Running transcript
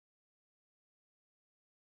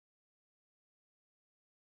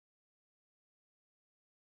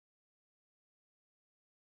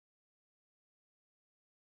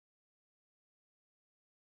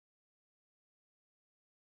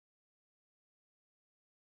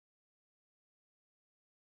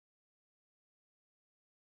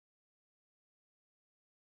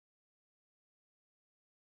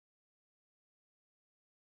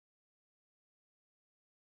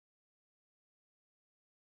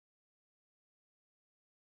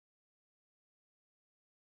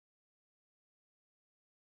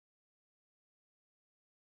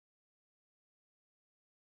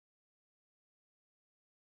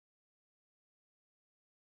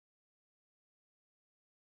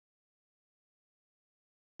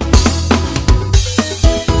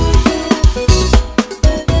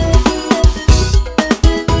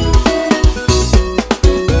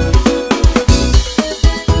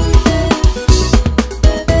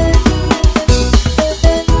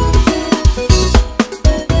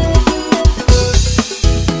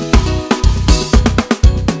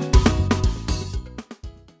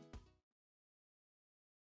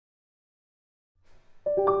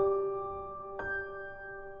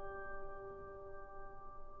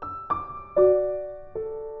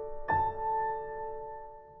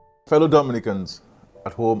Fellow Dominicans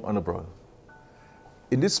at home and abroad,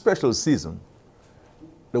 in this special season,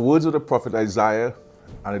 the words of the prophet Isaiah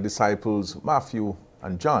and the disciples Matthew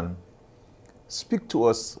and John speak to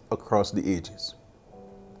us across the ages.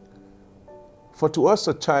 For to us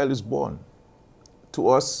a child is born, to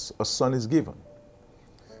us a son is given.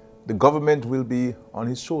 The government will be on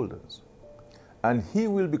his shoulders, and he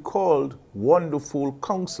will be called Wonderful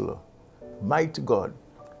Counselor, Mighty God,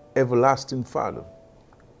 Everlasting Father,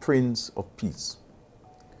 Prince of Peace.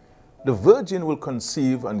 The virgin will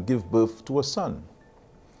conceive and give birth to a son,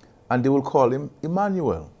 and they will call him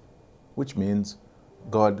Emmanuel, which means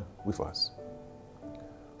God with us.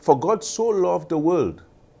 For God so loved the world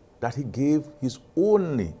that he gave his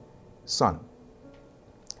only Son.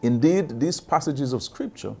 Indeed, these passages of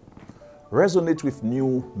Scripture resonate with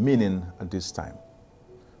new meaning at this time.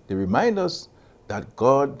 They remind us that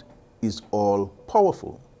God is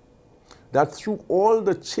all-powerful, that through all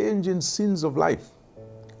the changing scenes of life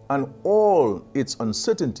and all its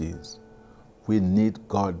uncertainties, we need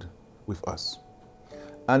God with us.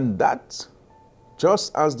 And that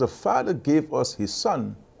just as the Father gave us his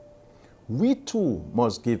Son, we too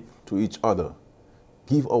must give to each other,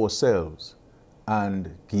 give ourselves,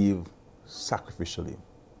 and give sacrificially.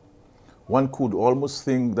 One could almost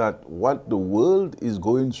think that what the world is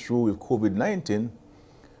going through with COVID-19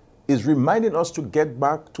 is reminding us to get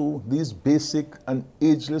back to these basic and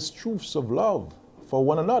ageless truths of love for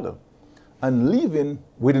one another and living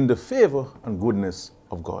within the favor and goodness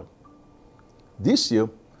of God. This year,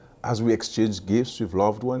 as we exchange gifts with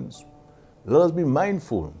loved ones, let us be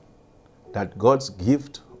mindful that God's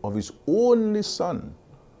gift of his only Son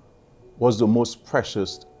was the most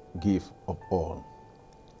precious gift of all.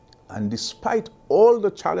 And despite all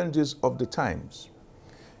the challenges of the times,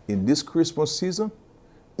 in this Christmas season,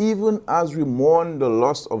 even as we mourn the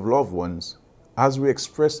loss of loved ones, as we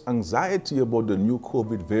express anxiety about the new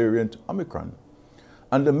COVID variant Omicron,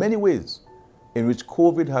 and the many ways in which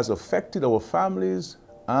COVID has affected our families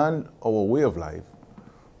and our way of life,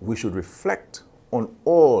 we should reflect on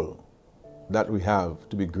all that we have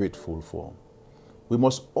to be grateful for. We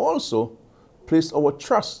must also place our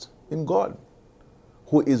trust in God,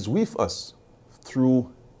 who is with us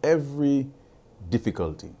through every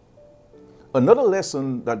difficulty. Another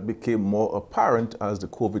lesson that became more apparent as the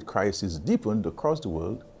COVID crisis deepened across the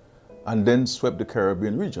world and then swept the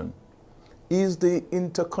Caribbean region is the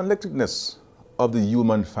interconnectedness of the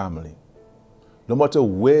human family, no matter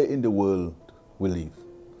where in the world we live.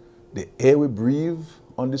 The air we breathe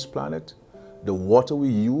on this planet, the water we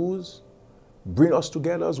use, bring us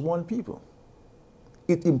together as one people.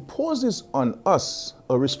 It imposes on us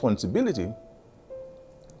a responsibility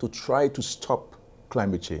to try to stop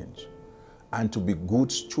climate change and to be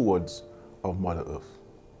good stewards of Mother Earth.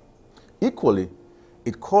 Equally,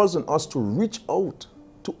 it calls on us to reach out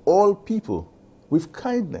to all people with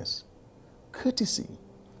kindness, courtesy,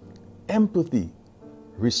 empathy,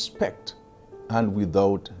 respect, and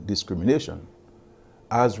without discrimination,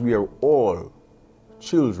 as we are all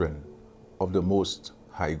children of the Most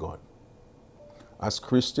High God. As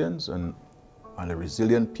Christians and a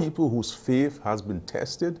resilient people whose faith has been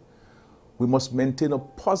tested, we must maintain a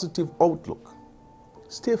positive outlook,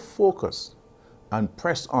 stay focused, and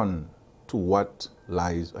press on to what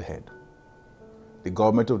lies ahead. The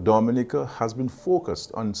government of Dominica has been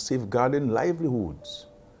focused on safeguarding livelihoods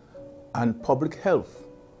and public health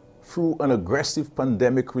through an aggressive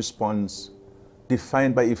pandemic response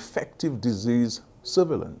defined by effective disease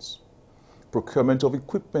surveillance, procurement of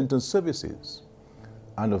equipment and services,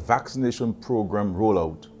 and a vaccination program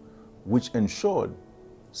rollout which ensured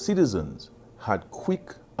citizens had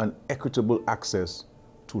quick and equitable access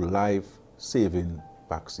to life-saving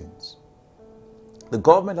vaccines. The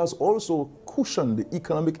government has also cushioned the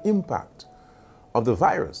economic impact of the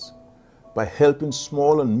virus by helping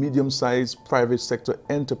small and medium-sized private sector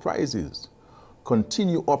enterprises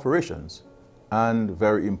continue operations and,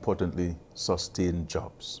 very importantly, sustain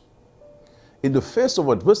jobs. In the face of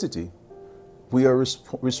adversity, we are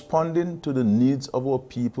responding to the needs of our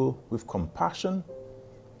people with compassion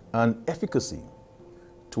and efficacy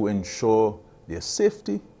to ensure their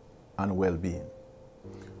safety and well-being.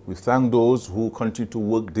 We thank those who continue to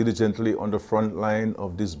work diligently on the front line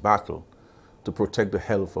of this battle to protect the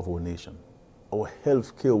health of our nation. Our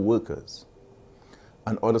healthcare workers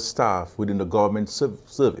and other staff within the government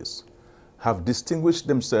service have distinguished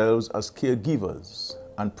themselves as caregivers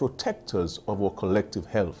and protectors of our collective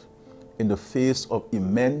health in the face of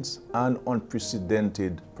immense and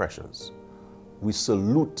unprecedented pressures. We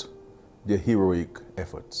salute their heroic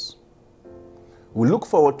efforts. We look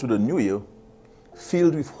forward to the new year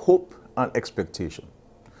filled with hope and expectation.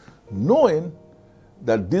 knowing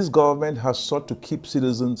that this government has sought to keep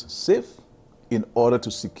citizens safe in order to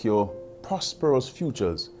secure prosperous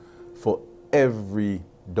futures for every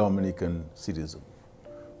Dominican citizen.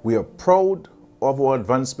 We are proud of our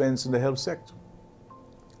advancements in the health sector,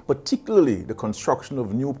 particularly the construction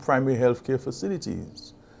of new primary health care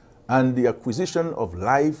facilities and the acquisition of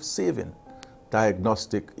life-saving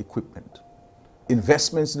diagnostic equipment,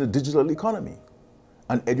 investments in the digital economy,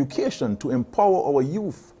 and education to empower our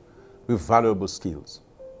youth with valuable skills,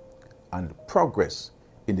 and progress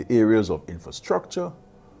in the areas of infrastructure,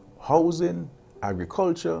 housing,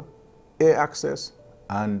 agriculture, air access,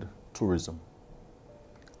 and tourism.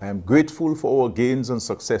 I am grateful for our gains and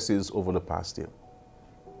successes over the past year,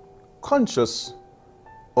 conscious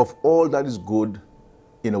of all that is good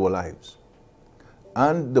in our lives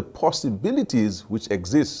and the possibilities which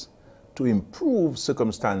exist to improve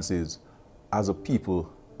circumstances as a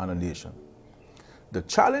people and a nation. The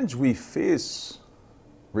challenge we face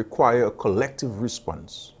requires a collective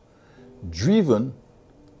response driven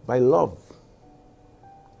by love,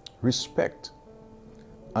 respect,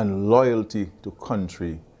 and loyalty to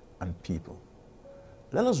country and people.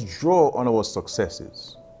 Let us draw on our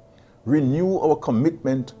successes, renew our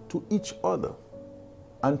commitment to each other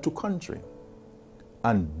and to country,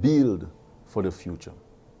 and build for the future.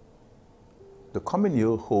 The coming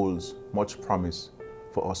year holds much promise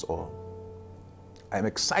for us all. I am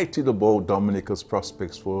excited about Dominica's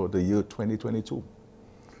prospects for the year 2022.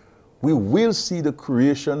 We will see the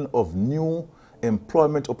creation of new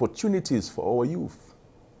employment opportunities for our youth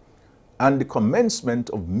and the commencement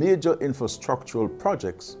of major infrastructural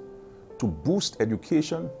projects to boost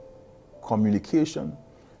education, communication,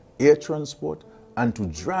 air transport, and to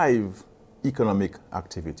drive economic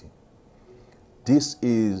activity. This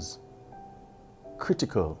is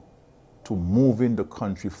critical to moving the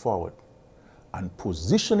country forward and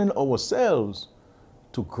positioning ourselves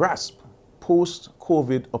to grasp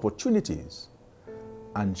post-COVID opportunities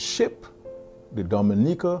and shape the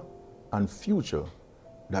Dominica and future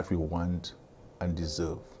that we want and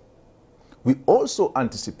deserve. We also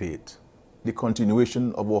anticipate the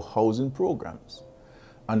continuation of our housing programs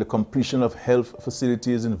and the completion of health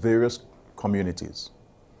facilities in various communities.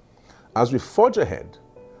 As we forge ahead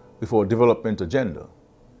with our development agenda,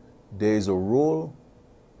 there is a role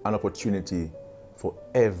and opportunity for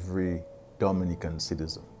every Dominican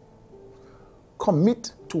citizen.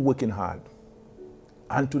 Commit to working hard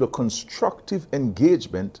and to the constructive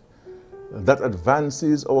engagement that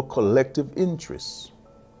advances our collective interests.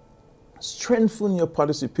 Strengthen your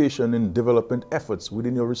participation in development efforts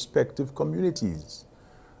within your respective communities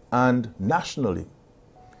and nationally,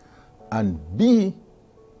 and be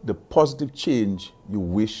the positive change you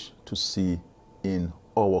wish to see in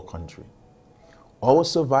our country. Our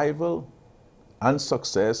survival and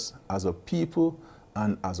success as a people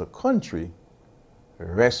and as a country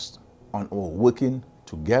rest on our working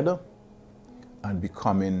together and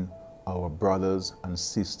becoming our brothers and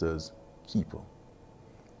sisters' keeper.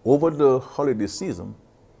 Over the holiday season,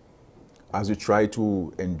 as you try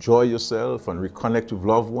to enjoy yourself and reconnect with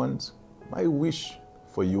loved ones, my wish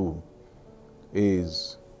for you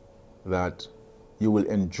is that you will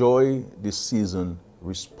enjoy this season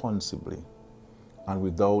responsibly and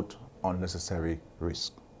without unnecessary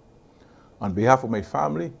risk. On behalf of my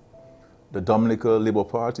family, the Dominica Labour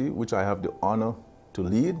Party, which I have the honor to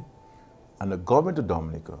lead, and the government of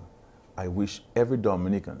Dominica, I wish every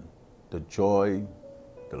Dominican the joy,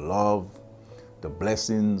 the love, the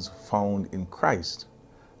blessings found in Christ,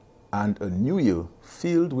 and a new year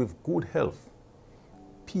filled with good health,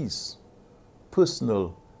 peace,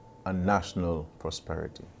 personal and national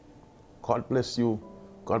prosperity. God bless you.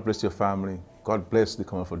 God bless your family. God bless the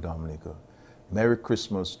Commonwealth of Dominica. Merry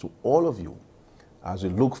Christmas to all of you as we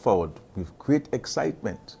look forward with great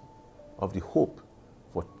excitement of the hope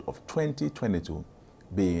of 2022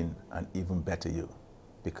 being an even better year,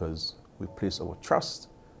 because we place our trust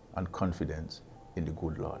and confidence in the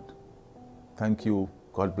good Lord. Thank you.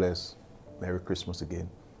 God bless. Merry Christmas again.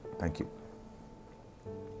 Thank you.